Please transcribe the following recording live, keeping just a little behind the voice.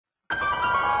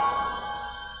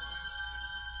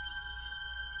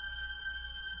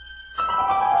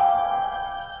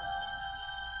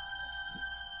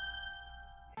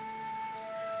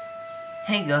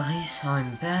Hey guys,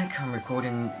 I'm back. I'm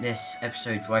recording this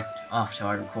episode right after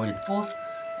I recorded the fourth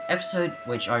episode,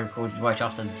 which I recorded right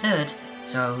after the third,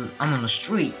 so I'm on a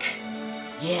streak.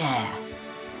 Yeah.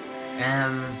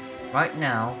 Right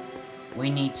now, we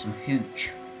need some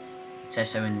hooch. It says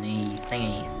so in the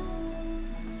thingy.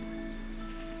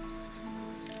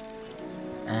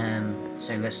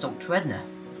 So let's talk to Edna.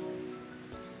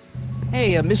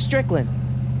 Hey, Miss Strickland.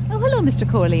 Oh, hello, Mr.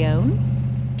 Corleone.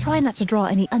 Try not to draw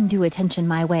any undue attention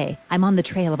my way. I'm on the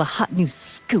trail of a hot new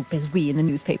scoop, as we in the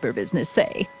newspaper business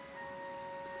say.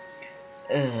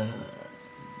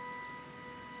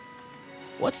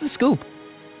 What's the scoop?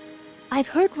 I've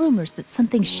heard rumors that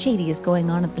something shady is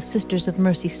going on at the Sisters of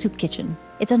Mercy soup kitchen.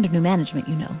 It's under new management,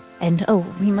 you know. And oh,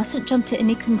 we mustn't jump to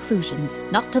any conclusions,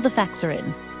 not till the facts are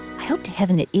in. I hope to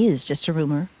heaven it is just a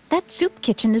rumor. That soup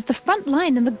kitchen is the front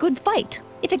line in the good fight.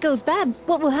 If it goes bad,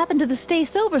 what will happen to the Stay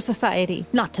Sober Society?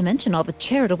 Not to mention all the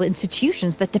charitable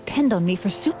institutions that depend on me for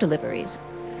soup deliveries.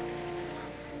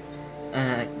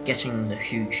 Getting the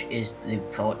hooch is the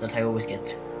part that I always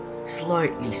get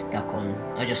slightly stuck on.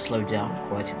 I just slow down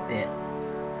quite a bit.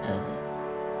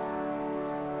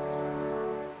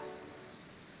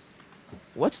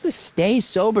 What's the Stay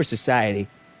Sober Society?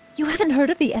 You haven't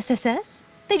heard of the SSS?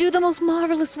 They do the most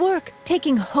marvelous work,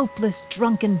 taking hopeless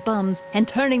drunken bums and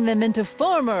turning them into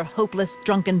former hopeless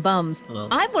drunken bums. Hello.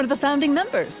 I'm one of the founding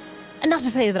members. And not to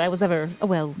say that I was ever,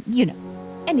 well, you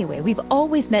know. Anyway, we've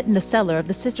always met in the cellar of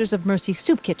the Sisters of Mercy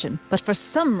soup kitchen, but for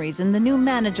some reason the new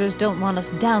managers don't want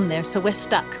us down there, so we're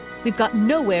stuck. We've got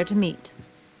nowhere to meet.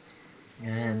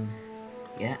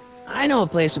 Yeah. I know a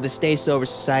place where the Stay Sober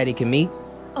Society can meet.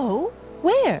 Oh?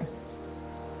 Where?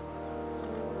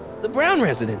 The Brown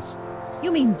residence.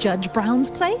 You mean Judge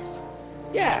Brown's place?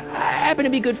 Yeah, I happen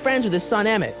to be good friends with his son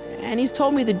Emmett, and he's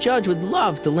told me the judge would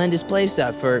love to lend his place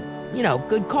out for, you know,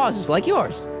 good causes like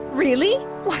yours. Really?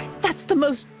 Why, that's the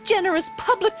most generous,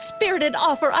 public-spirited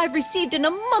offer I've received in a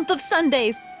month of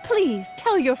Sundays. Please,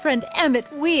 tell your friend Emmett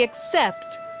we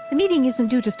accept. The meeting isn't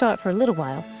due to start for a little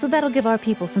while, so that'll give our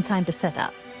people some time to set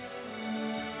up.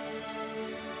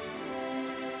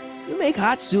 You make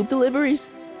hot soup deliveries?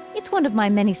 It's one of my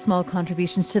many small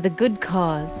contributions to the good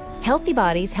cause. Healthy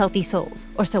bodies, healthy souls,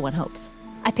 or so one hopes.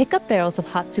 I pick up barrels of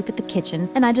hot soup at the kitchen,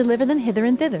 and I deliver them hither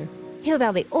and thither. Hill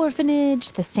Valley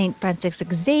Orphanage, the St. Francis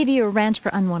Xavier Ranch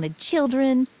for Unwanted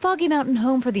Children, Foggy Mountain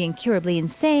Home for the Incurably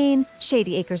Insane,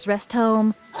 Shady Acres Rest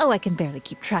Home. Oh, I can barely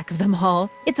keep track of them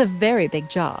all. It's a very big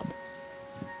job.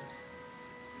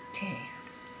 Okay.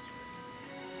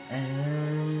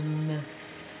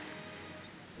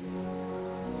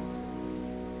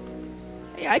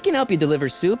 Hey, I can help you deliver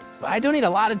soup. I donate a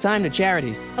lot of time to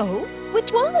charities. Oh,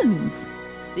 which ones?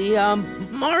 The,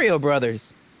 Mario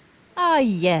Brothers. Ah,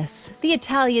 yes. The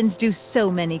Italians do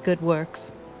so many good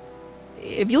works.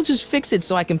 If you'll just fix it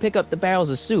so I can pick up the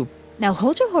barrels of soup. Now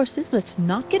hold your horses, let's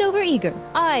not get overeager.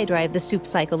 I drive the soup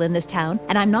cycle in this town,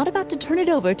 and I'm not about to turn it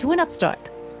over to an upstart.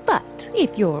 But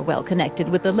if you're well connected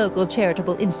with the local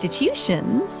charitable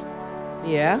institutions,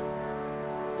 Yeah?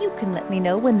 you can let me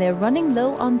know when they're running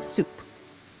low on soup.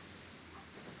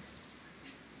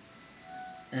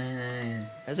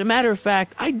 As a matter of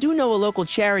fact, I do know a local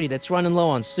charity that's running low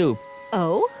on soup.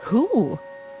 Oh, who?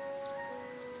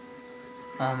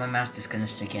 Oh, my mouse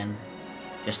disconnected again.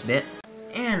 Just a bit.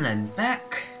 And I'm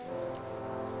back.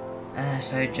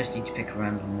 So I just need to pick a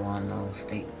random one. I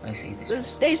see this The one.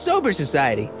 Stay Sober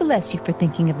Society. Bless you for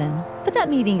thinking of them. But that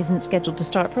meeting isn't scheduled to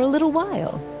start for a little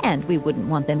while. And we wouldn't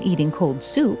want them eating cold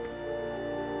soup.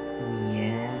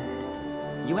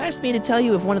 Yeah. You asked me to tell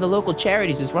you if one of the local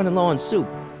charities is running low on soup.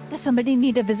 Does somebody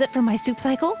need a visit from my soup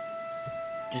cycle?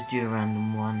 Just do a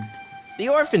random one. The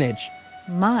orphanage.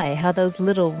 My, how those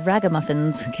little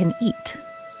ragamuffins can eat.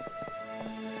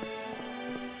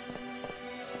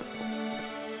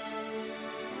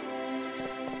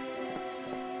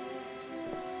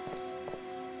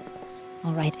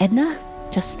 All right, Edna,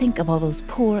 just think of all those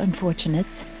poor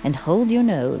unfortunates and hold your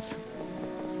nose.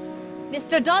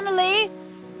 Mr. Donnelly!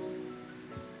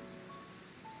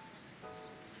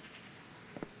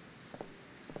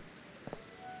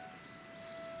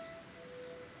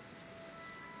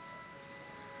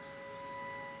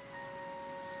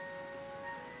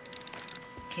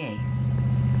 Okay.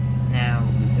 Now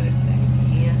we go back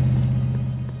here.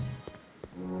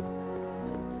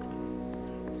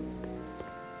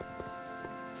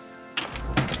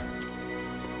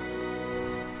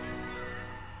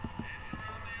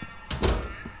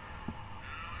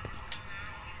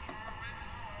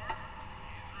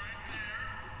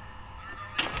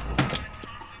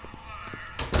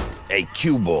 Hey,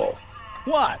 Cue Ball.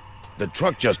 What? The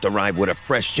truck just arrived with a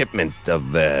fresh shipment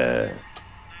of,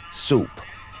 Soup.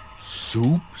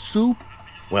 Soup?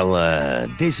 Well,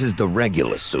 this is the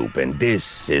regular soup, and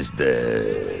this is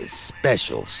the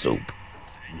special soup.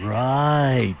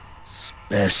 Right.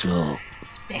 Special.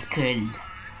 Speckle.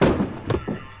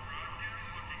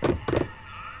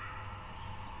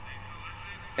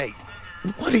 Hey,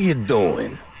 what are you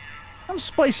doing? I'm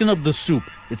spicing up the soup.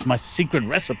 It's my secret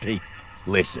recipe.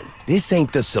 Listen, this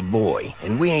ain't the Savoy,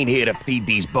 and we ain't here to feed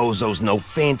these bozos no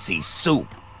fancy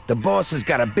soup. The boss has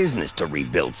got a business to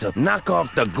rebuild, so knock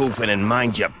off the goofing and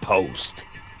mind your post.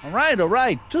 All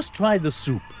right. Just try the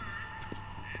soup.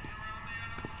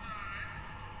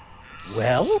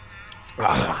 Well?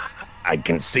 I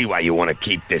can see why you want to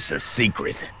keep this a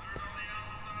secret.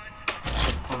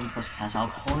 Probably because it has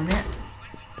alcohol in it.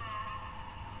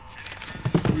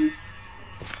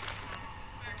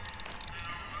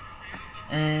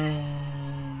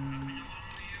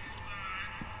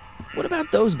 What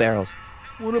about those barrels?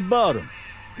 What about him?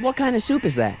 What kind of soup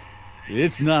is that?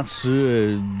 It's not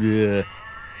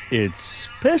it's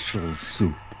special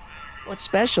soup. What's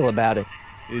special about it?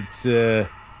 It's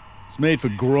made for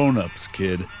grown-ups,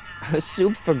 kid. A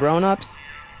soup for grown-ups?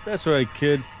 That's right,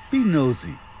 kid. Be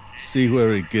nosy. See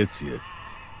where it gets you.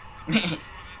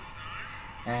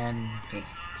 Okay.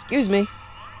 Excuse me.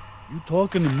 You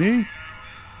talking to me?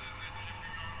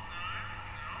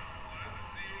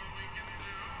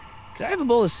 Can I have a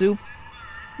bowl of soup?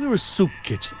 We're a soup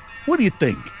kitchen. What do you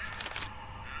think?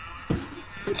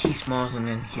 He smiles and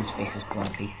then his face is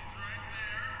grumpy.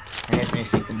 And there's no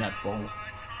soup in that bowl.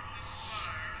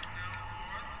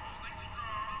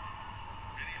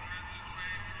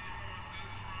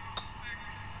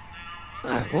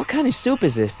 What kind of soup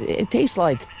is this? It tastes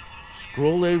like...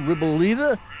 Scroll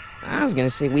ribolita? I was gonna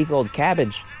say week-old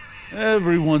cabbage.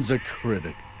 Everyone's a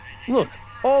critic. Look,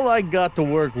 all I got to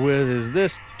work with is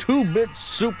this 2-bit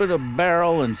soup in a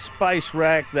barrel and spice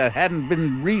rack that hadn't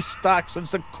been restocked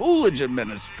since the Coolidge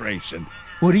administration.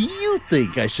 What do you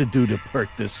think I should do to perk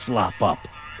this slop up?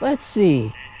 Let's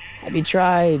see. Have you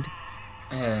tried...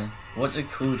 What's a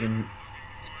Coolidge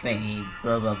thingy?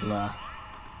 Blah blah blah.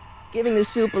 giving the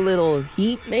soup a little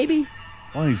heat, maybe?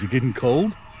 Why, is it getting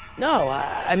cold? No,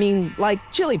 I mean, like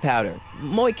chili powder.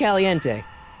 Muy caliente.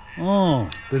 Oh,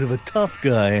 bit of a tough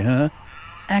guy, huh?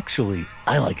 Actually,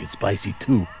 I like it spicy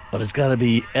too, but it's gotta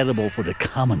be edible for the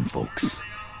common folks.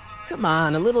 Come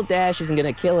on, a little dash isn't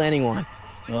gonna kill anyone.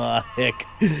 Aw, heck.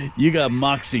 You got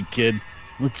moxie, kid.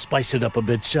 Let's spice it up a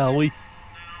bit, shall we?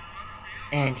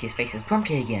 And his face is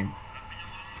grumpy again.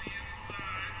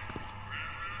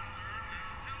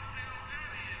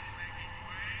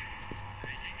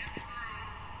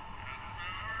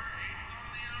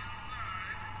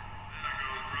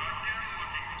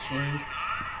 Okay.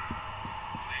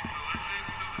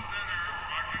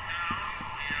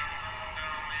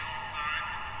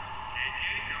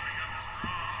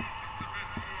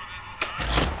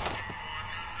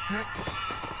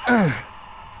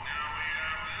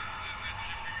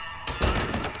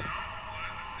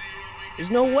 There's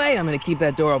no way I'm gonna keep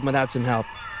that door open without some help.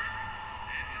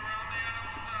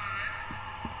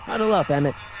 Huddle up,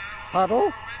 Emmett.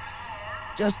 Huddle?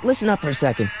 Just listen up for a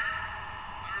second.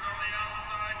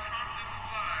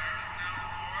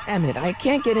 Emmett, I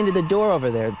can't get into the door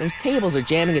over there. Those tables are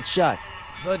jamming it shut.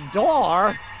 The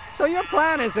door? So your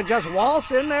plan is to just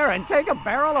waltz in there and take a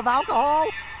barrel of alcohol?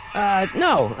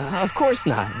 No, of course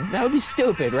not. That would be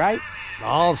stupid, right?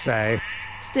 I'll say.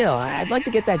 Still, I'd like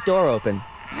to get that door open.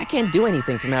 I can't do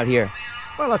anything from out here.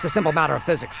 Well, it's a simple matter of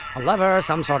physics. A lever,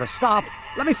 some sort of stop.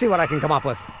 Let me see what I can come up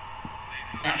with.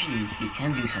 Actually, he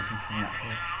can do something from out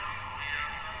here.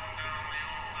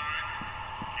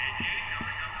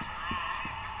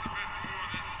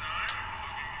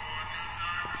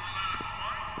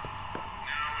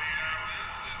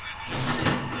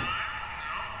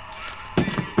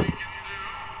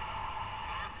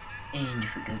 And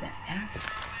if we go back now.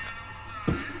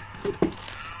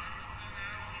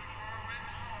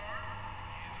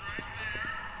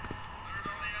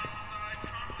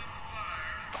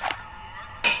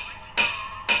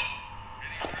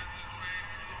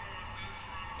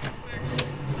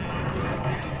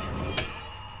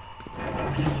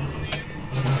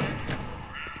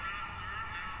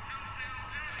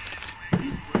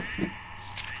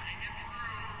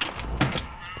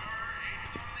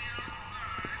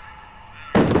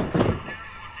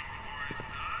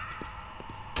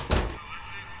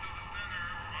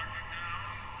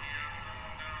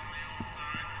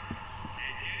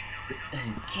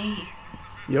 Okay.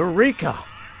 Eureka!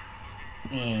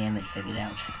 Yeah, Emmett figured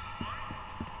out.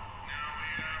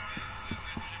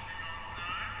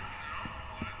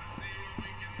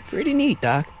 Pretty neat,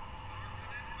 Doc.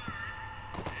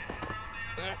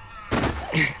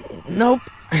 Nope.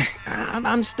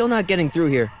 I'm still not getting through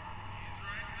here.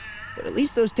 But at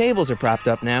least those tables are propped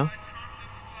up now.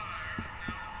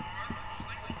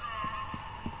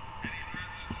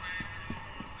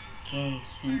 Okay,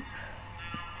 soup.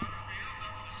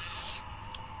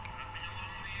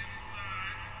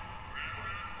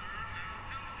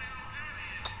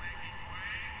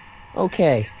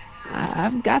 Okay,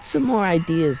 I've got some more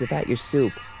ideas about your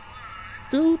soup.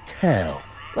 Do tell.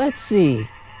 Let's see.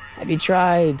 Have you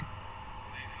tried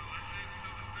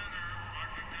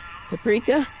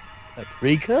paprika?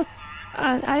 Paprika?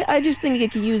 I just think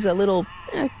it could use a little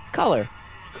color.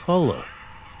 Color.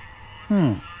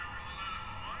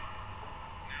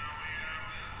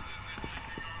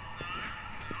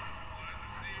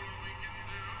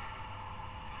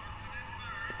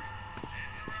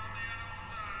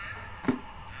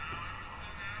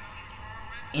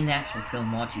 In the actual film,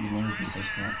 Marty would never be so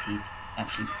smart. He's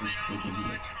actually a pretty big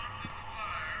idiot.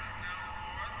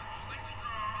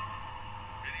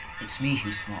 It's me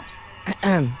who's smart.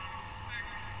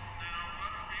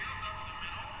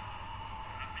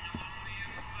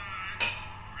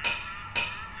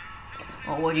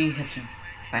 Oh, why do you have to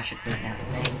bash it right now?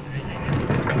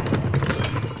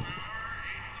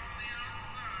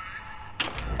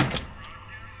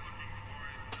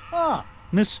 Ah,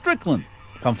 Miss Strickland.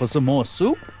 Come for some more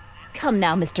soup? Come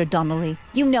now, Mr. Donnelly.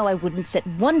 You know I wouldn't set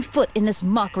one foot in this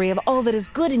mockery of all that is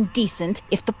good and decent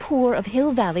if the poor of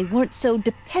Hill Valley weren't so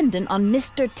dependent on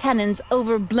Mr. Tannen's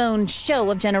overblown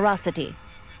show of generosity.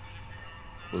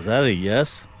 Was that a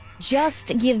yes?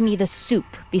 Just give me the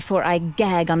soup before I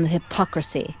gag on the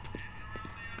hypocrisy.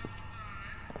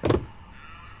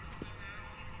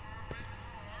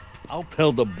 I'll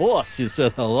tell the boss you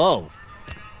said hello.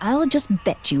 I'll just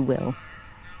bet you will.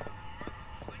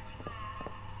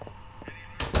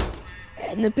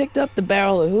 Edna picked up the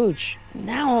barrel of hooch.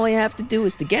 Now all I have to do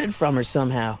is to get it from her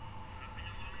somehow.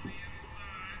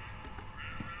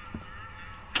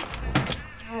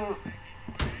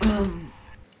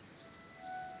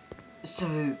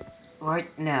 So, right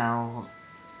now,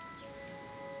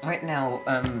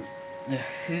 the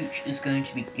hooch is going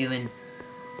to be given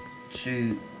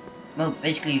to, well,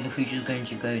 basically the hooch is going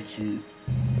to go to,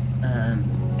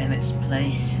 Emmett's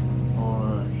place,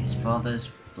 or his father's,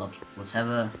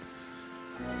 whatever,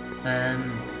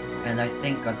 and I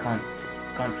think I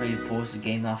can't really pause the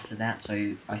game after that,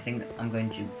 so I think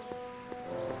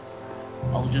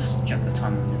I'll just check the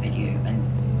time on the video,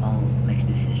 and I'll make a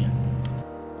decision.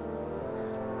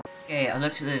 Okay, I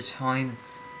looked at the time,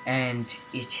 and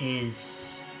it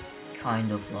is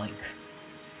kind of like,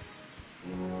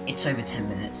 it's over 10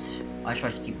 minutes. I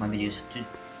try to keep my videos to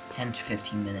 10 to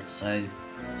 15 minutes, so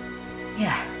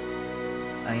yeah.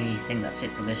 I think that's it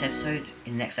for this episode.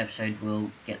 In the next episode we'll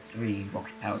get the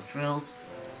rocket powered drill,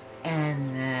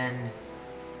 and then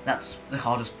that's the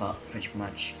hardest part pretty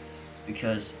much,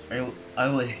 because I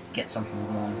always get something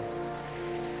wrong.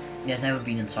 There's never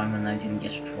been a time when I didn't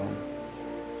get it wrong.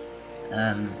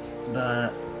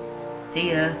 But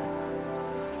see ya.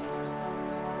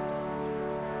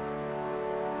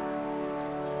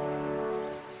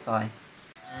 Bye.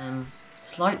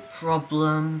 Slight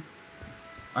problem.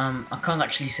 I can't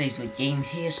actually save the game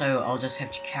here, so I'll just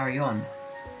have to carry on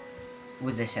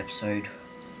with this episode.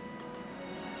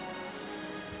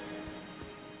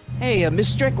 Hey, Miss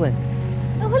Strickland.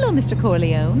 Oh, hello, Mr.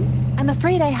 Corleone. I'm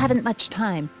afraid I haven't much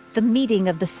time. The meeting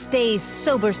of the Stay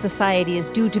Sober Society is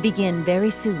due to begin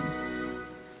very soon.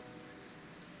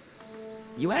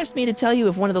 You asked me to tell you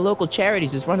if one of the local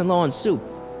charities is running low on soup.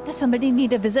 Does somebody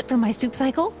need a visit from my soup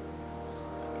cycle?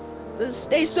 The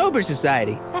Stay Sober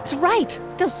Society. That's right!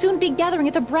 They'll soon be gathering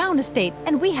at the Brown estate,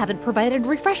 and we haven't provided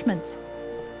refreshments.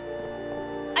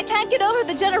 I can't get over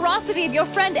the generosity of your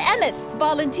friend Emmett,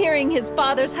 volunteering his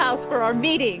father's house for our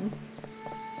meeting.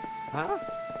 Huh?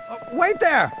 Wait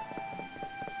there!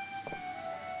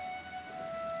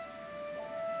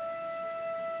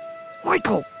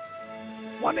 Michael!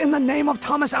 What in the name of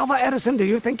Thomas Alva Edison do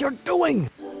you think you're doing?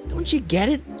 Don't you get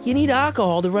it? You need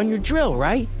alcohol to run your drill,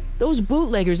 right? Those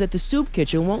bootleggers at the soup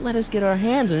kitchen won't let us get our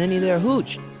hands on any of their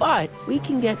hooch. But we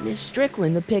can get Miss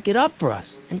Strickland to pick it up for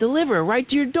us and deliver it right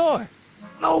to your door.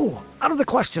 No, out of the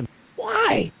question.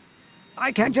 Why?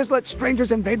 I can't just let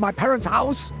strangers invade my parents'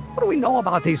 house. What do we know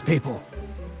about these people?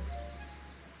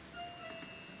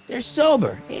 They're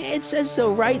sober. It says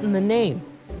so right in the name.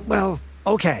 Well,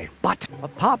 okay, but a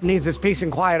Pop needs his peace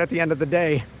and quiet at the end of the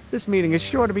day. This meeting is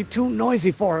sure to be too noisy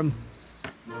for him.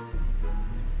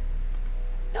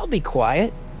 They'll be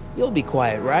quiet. You'll be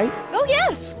quiet, right? Oh,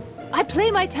 yes! I play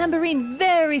my tambourine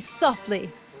very softly.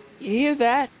 You hear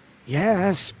that?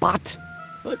 Yes, but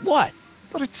But what?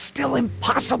 but it's still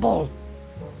impossible.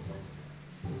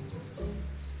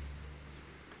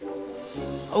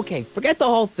 Okay, forget the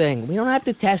whole thing. We don't have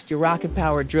to test your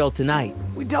rocket-powered drill tonight.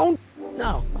 We don't?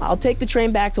 No, I'll take the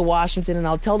train back to Washington and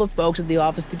I'll tell the folks at the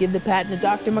office to give the patent to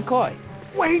Dr. McCoy.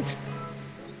 Wait!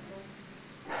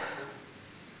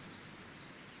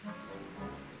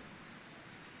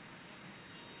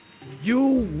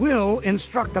 You will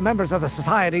instruct the members of the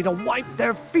society to wipe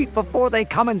their feet before they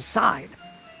come inside.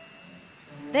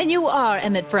 Then you are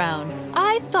Emmett Brown.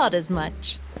 I thought as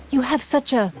much. You have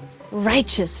such a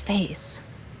righteous face.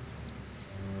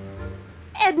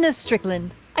 Edna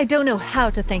Strickland, I don't know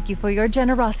how to thank you for your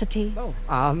generosity.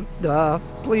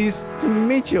 Pleased to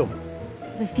meet you.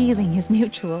 The feeling is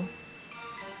mutual.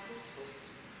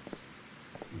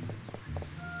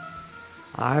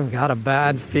 I've got a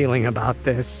bad feeling about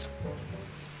this.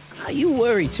 You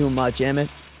worry too much, Emmett.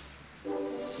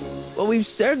 Well, we've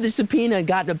served the subpoena and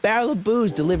gotten a barrel of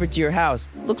booze delivered to your house.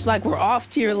 Looks like we're off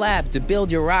to your lab to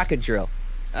build your rocket drill.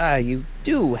 You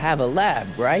do have a lab,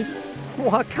 right?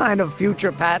 What kind of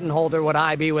future patent holder would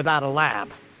I be without a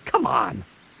lab? Come on.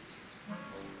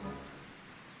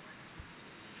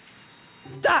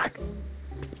 Doc!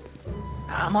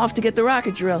 I'm off to get the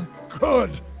rocket drill.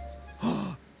 Good.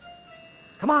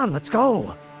 Come on, let's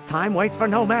go. Time waits for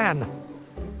no man.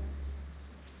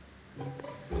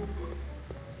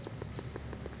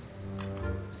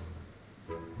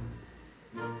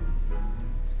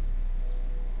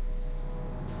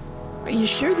 Are you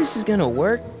sure this is gonna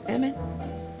work, Emmett?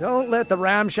 Don't let the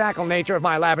ramshackle nature of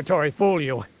my laboratory fool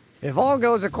you. If all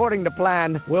goes according to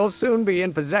plan, we'll soon be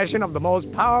in possession of the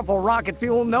most powerful rocket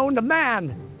fuel known to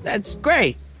man. That's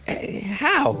great.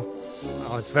 How?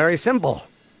 Oh, it's very simple.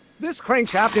 This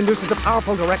crankshaft induces a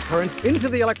powerful direct current into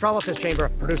the electrolysis chamber,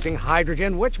 producing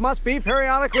hydrogen, which must be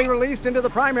periodically released into the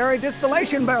primary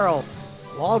distillation barrel.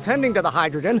 While tending to the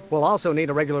hydrogen, we'll also need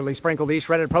to regularly sprinkle these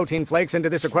shredded protein flakes into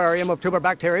this aquarium of tuber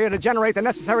bacteria to generate the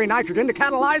necessary nitrogen to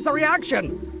catalyze the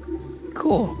reaction.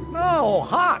 Cool. Oh,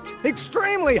 hot!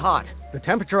 Extremely hot! The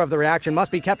temperature of the reaction must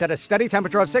be kept at a steady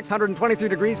temperature of 623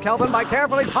 degrees Kelvin by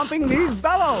carefully pumping these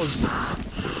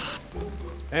bellows.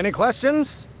 Any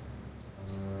questions?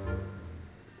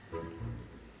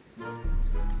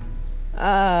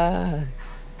 Emmett?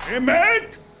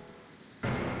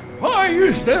 Why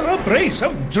is there a brace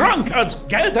of drunkards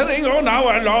gathering on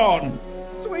our lawn?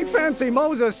 Sweet fancy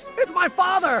Moses, it's my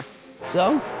father!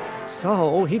 So?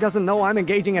 So, he doesn't know I'm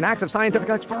engaging in acts of scientific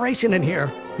exploration in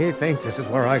here. He thinks this is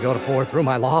where I go to pore through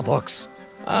my law books.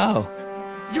 Oh.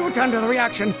 You tend to the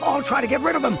reaction, I'll try to get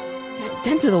rid of him.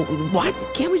 Tend to the what?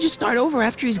 Can't we just start over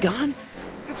after he's gone?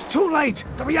 It's too late.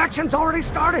 The reaction's already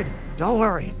started. Don't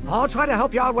worry, I'll try to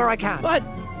help you out where I can. But...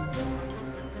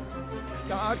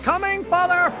 coming,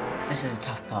 father! This is a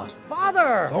tough part.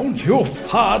 Father! Don't you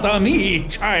father me,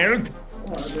 child!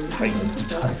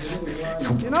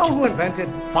 You know who invented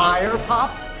fire,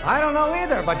 Pop? I don't know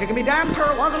either, but you can be damn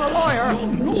sure it wasn't a lawyer.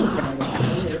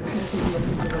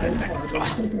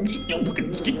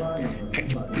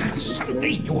 Someday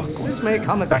you are going This may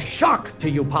come as a shock to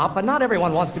you, Pop, but not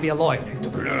everyone wants to be a lawyer. to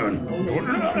learn.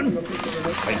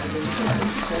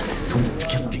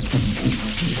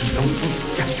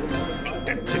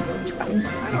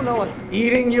 I don't know what's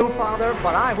eating you, Father,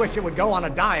 but I wish you would go on a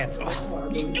diet.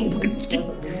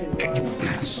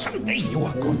 Someday you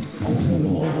are going.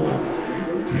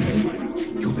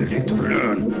 You will have to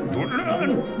learn. To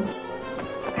learn.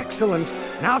 Excellent.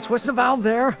 Now twist the valve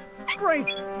there.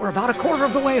 Great. We're about a quarter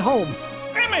of the way home.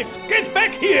 Emmett, get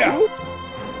back here!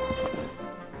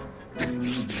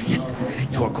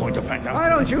 You are going to find out. Why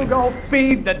don't you go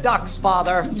feed the ducks,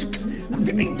 Father?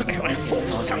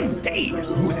 Someday you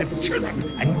will have children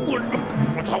and you will.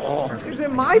 Is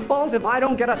it my fault if I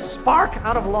don't get a spark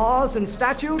out of laws and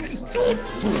statutes?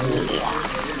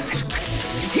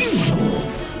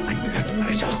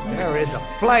 There is a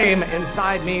flame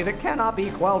inside me that cannot be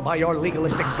quelled by your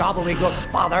legalistic gobbledygook,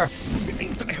 Father.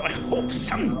 I hope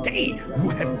someday you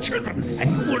have children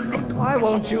and you will look. Why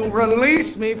won't you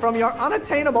release me from your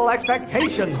unattainable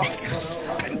expectations?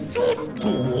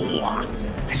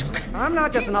 I'm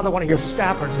not just another one of your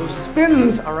staffers who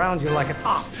spins around you like a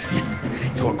top.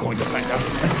 You are going to find out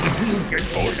when you get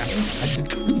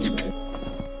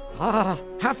older.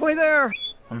 Halfway there.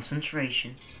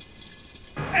 Concentration.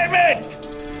 Emmett!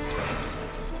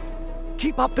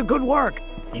 Keep up the good work.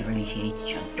 They really hate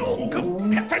each other. Oh, go.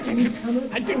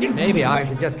 Maybe I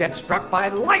should just get struck by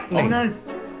lightning. Oh no!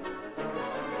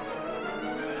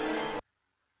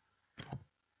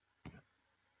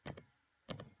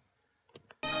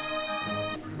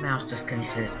 Mouse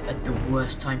disconnected at the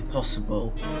worst time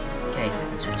possible. Okay,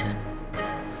 let's return.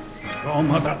 Your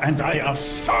mother and I are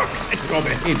shocked at your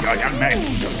behavior, young man.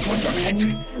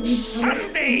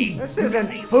 Someday! This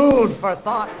isn't food for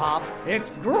thought, Pop.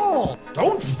 It's gruel.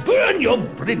 Don't burn your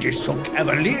bridges so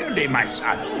cavalierly, my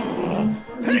son.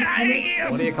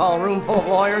 What do you call a room full of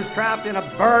lawyers trapped in a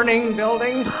burning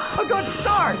building? A good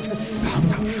start.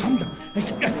 Calm down.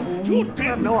 You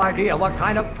have no idea what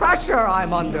kind of pressure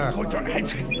I'm under. Hold your head.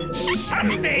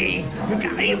 Someday,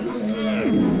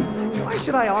 Why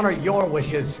should I honor your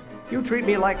wishes? You treat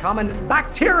me like common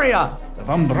bacteria. The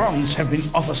Von Brauns have been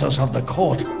officers of the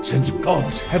court since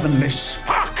God's heavenly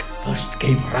spark first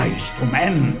gave rise to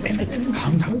man.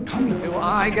 Calm down. Do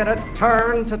I get a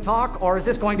turn to talk, or is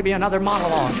this going to be another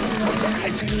monologue?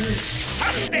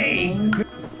 Someday!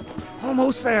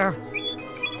 Almost there.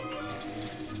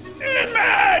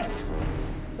 Emmett!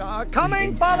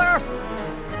 Coming, Father!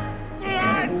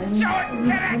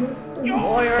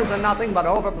 Lawyers are nothing but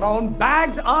overblown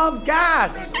bags of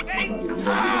gas!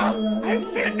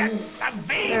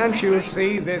 Can't you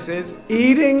see this is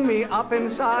eating me up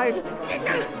inside?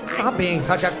 Stop being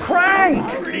such a crank!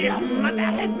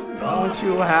 Don't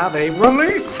you have a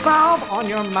release valve on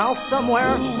your mouth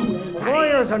somewhere?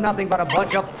 Lawyers are nothing but a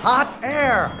bunch of hot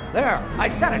air. There, I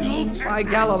said it. By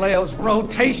Galileo's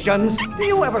rotations. Do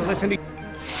you ever listen to...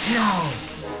 No!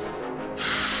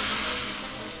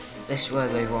 This is where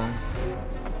I go wrong.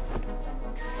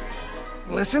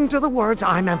 Listen to the words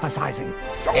I'm emphasizing.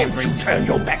 Don't you turn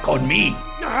your back on me!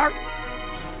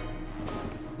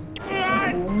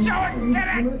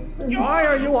 Why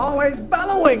are you always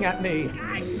bellowing at me?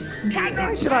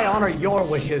 Why should I honor your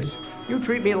wishes? You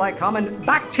treat me like common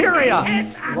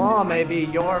bacteria. Law may be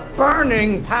your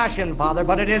burning passion, Father,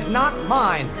 but it is not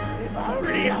mine.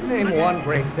 Name one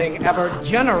great thing ever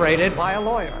generated by a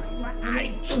lawyer.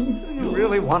 You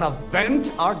really want to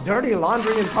vent our dirty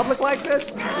laundry in public like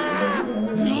this?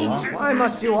 Why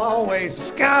must you always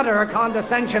scatter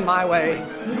condescension my way?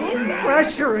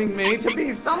 Pressuring me to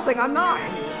be something I'm not.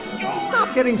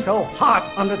 Stop getting so hot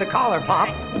under the collar, Pop.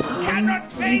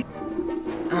 Cannot think.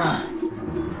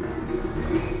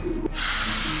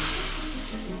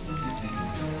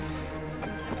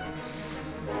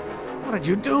 What did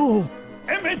you do?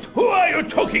 Emmett, who are you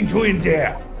talking to in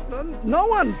there? No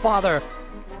one, Father.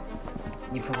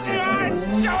 You probably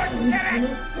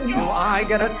Do I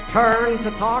get a turn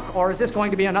to talk, or is this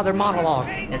going to be another monologue?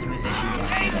 There's a musician.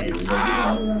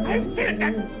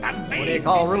 What do you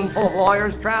call a room full of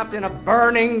lawyers trapped in a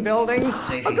burning building?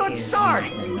 A good start.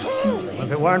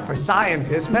 If it weren't for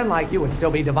scientists, men like you would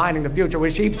still be divining the future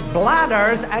with sheep's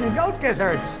bladders and goat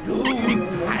gizzards.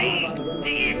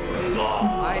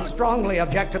 I strongly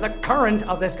object to the current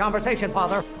of this conversation,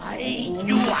 Father.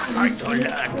 You are going to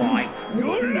learn, boy.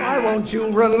 Why won't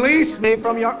you release me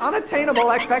from your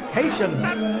unattainable expectations?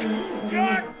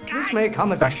 This may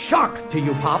come as a shock to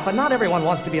you, Pop, but not everyone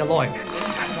wants to be a lawyer.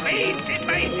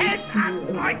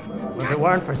 If it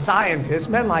weren't for scientists,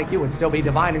 men like you would still be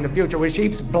divining the future with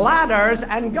sheep's bladders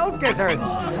and goat gizzards.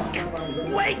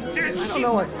 Wait I don't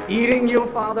know what's eating you,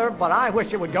 Father, but I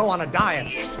wish you would go on a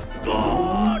diet.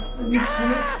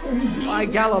 By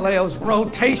Galileo's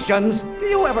rotations, do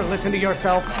you ever listen to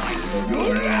yourself?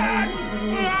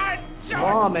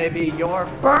 Law may be your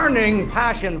burning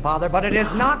passion, Father, but it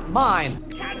is not mine.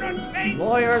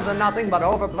 Lawyers are nothing but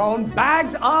overblown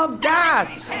bags of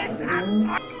gas.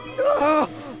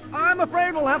 I'm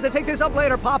afraid we'll have to take this up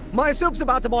later, Pop. My soup's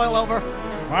about to boil over.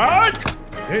 What?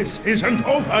 This isn't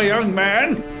over, young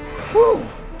man. Whew.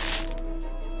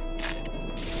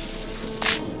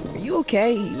 Are you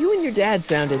okay? You and your dad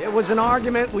sounded... It was an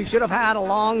argument we should have had a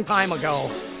long time ago.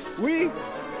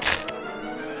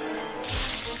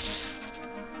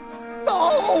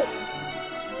 Oh!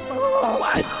 Oh!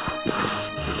 What?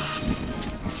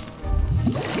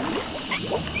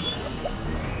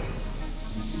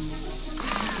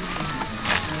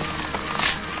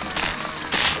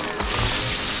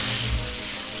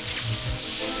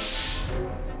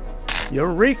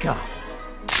 Eureka!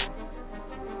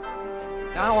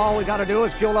 Now all we gotta do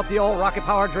is fuel up the old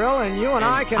rocket-powered drill, and you and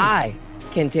I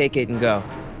can take it and go.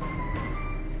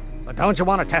 But don't you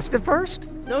want to test it first?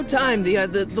 No time.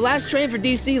 The last train for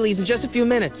DC leaves in just a few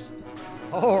minutes.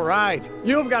 All right.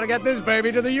 You've got to get this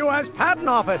baby to the U.S. Patent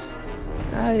Office.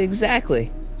 Exactly.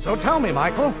 So tell me,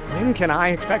 Michael, when can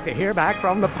I expect to hear back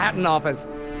from the Patent Office?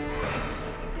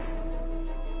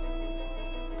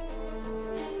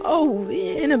 Oh,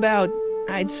 in about,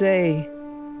 I'd say...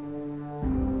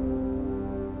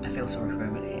 I feel sorry for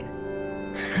everybody here.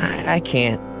 I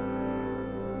can't.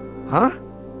 Huh?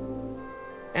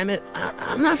 Emmett,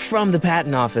 I'm not from the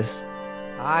Patent Office.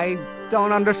 I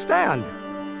don't understand.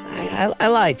 I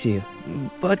lied to you,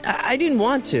 but I didn't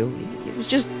want to. It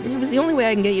was the only way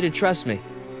I can get you to trust me.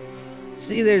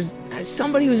 See, there's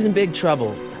somebody who's in big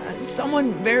trouble.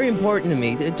 Someone very important to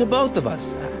me, to both of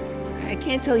us. I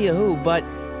can't tell you who, but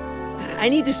I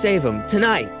need to save him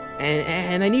tonight,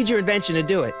 and I need your invention to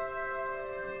do it.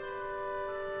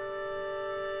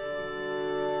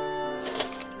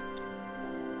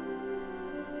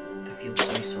 I feel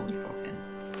so sorry for him.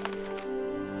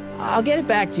 I'll get it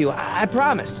back to you, I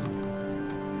promise.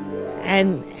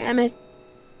 And, Emmett,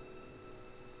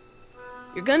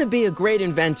 you're gonna be a great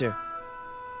inventor.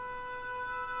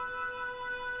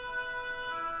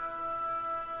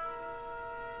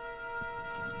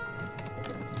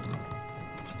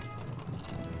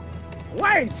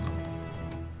 Wait!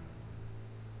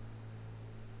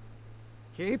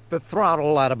 Keep the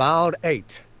throttle at about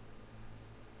 8.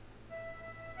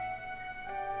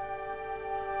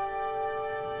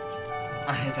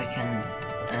 I hope I can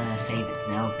save it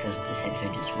now, because this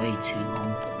episode is way too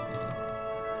long.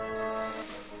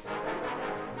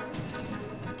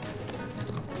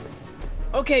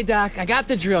 Okay, Doc, I got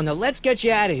the drill. Now let's get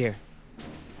you out of here.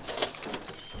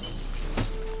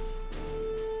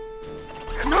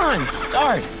 Come on,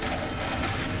 start!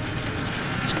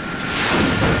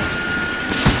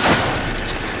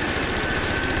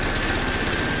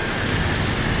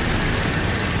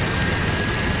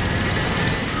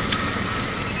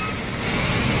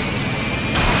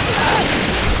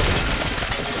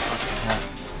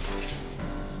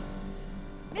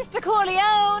 Mr.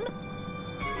 Corleone!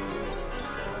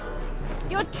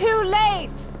 You're too late!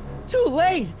 Too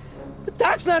late! But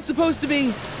Doc's not supposed to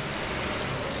be...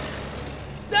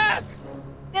 Doc!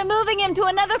 They're moving him to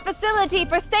another facility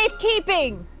for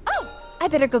safekeeping! Oh, I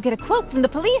better go get a quote from the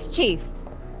police chief.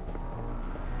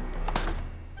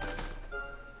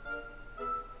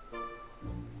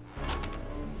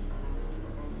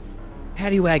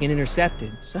 Paddy wagon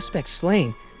intercepted, suspect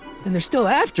slain, and they're still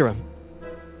after him.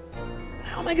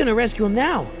 How am I gonna rescue him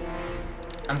now?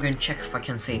 I'm going to check if I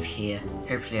can save here.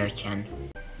 Hopefully I can.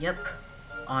 Yep,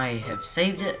 I have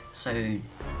saved it, so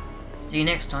see you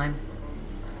next time.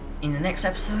 In the next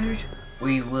episode,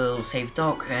 we will save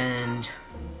Doc and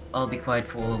I'll be quiet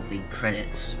for all the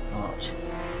credits part.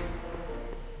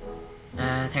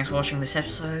 Thanks for watching this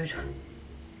episode.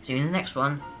 See you in the next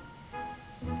one.